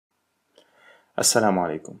Assalamu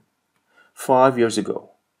alaikum. 5 years ago,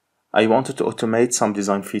 I wanted to automate some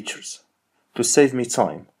design features to save me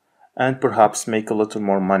time and perhaps make a little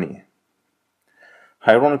more money.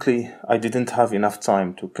 Ironically, I didn't have enough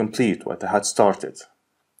time to complete what I had started.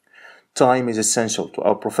 Time is essential to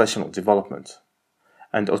our professional development,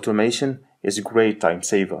 and automation is a great time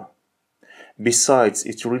saver. Besides,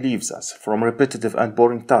 it relieves us from repetitive and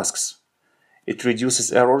boring tasks. It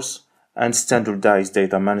reduces errors and standardizes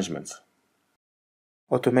data management.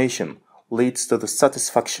 Automation leads to the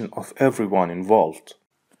satisfaction of everyone involved.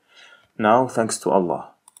 Now, thanks to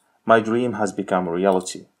Allah, my dream has become a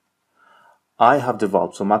reality. I have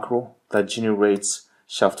developed a macro that generates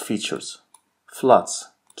shaft features, flats,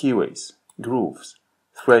 keyways, grooves,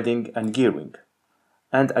 threading and gearing,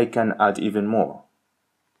 and I can add even more.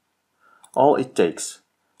 All it takes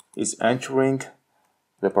is entering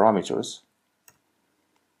the parameters,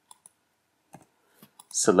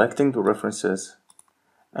 selecting the references,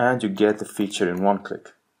 and you get the feature in one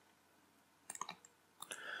click.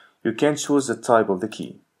 You can choose the type of the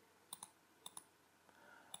key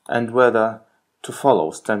and whether to follow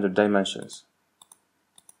standard dimensions.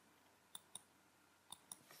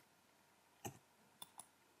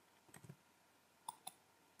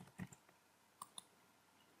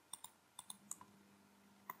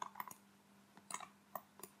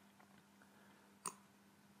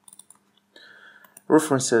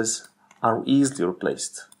 References are easily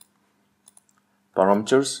replaced.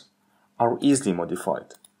 Parameters are easily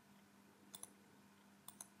modified.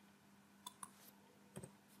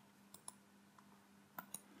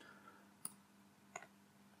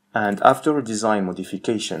 And after a design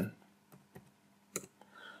modification,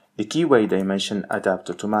 the keyway dimension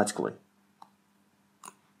adapts automatically.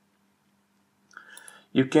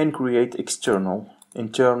 You can create external,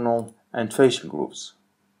 internal, and facial grooves.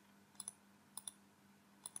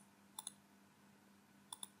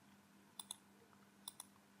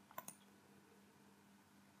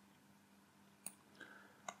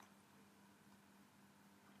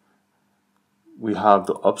 We have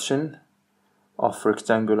the option of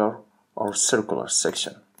rectangular or circular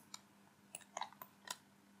section.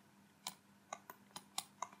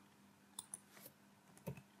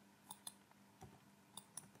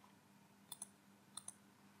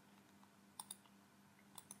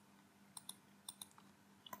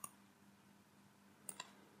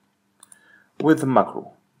 With the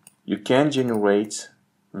macro, you can generate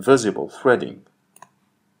visible threading,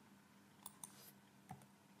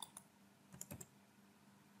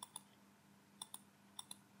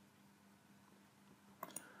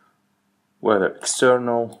 whether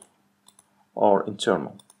external or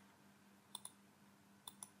internal.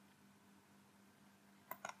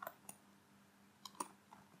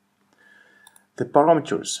 The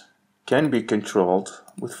parameters can be controlled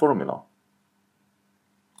with formula.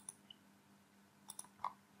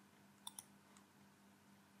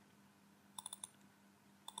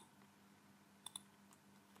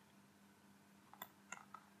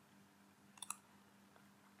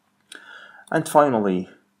 And finally,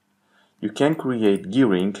 you can create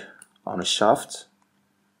gearing on a shaft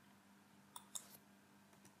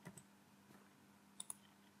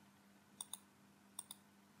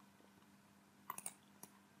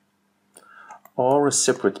or a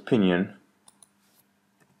separate pinion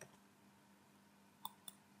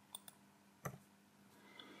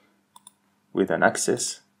with an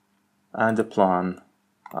axis and a plan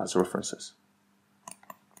as references.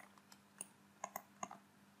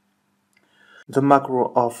 The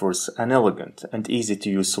macro offers an elegant and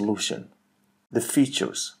easy-to-use solution. The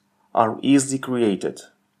features are easily created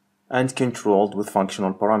and controlled with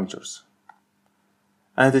functional parameters,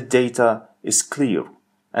 and the data is clear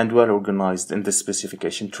and well organized in the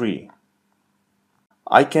specification tree.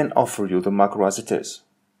 I can offer you the macro as it is,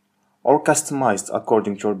 or customized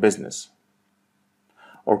according to your business,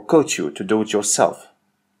 or coach you to do it yourself,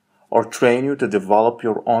 or train you to develop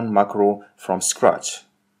your own macro from scratch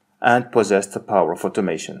and possess the power of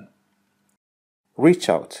automation. Reach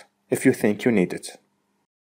out if you think you need it.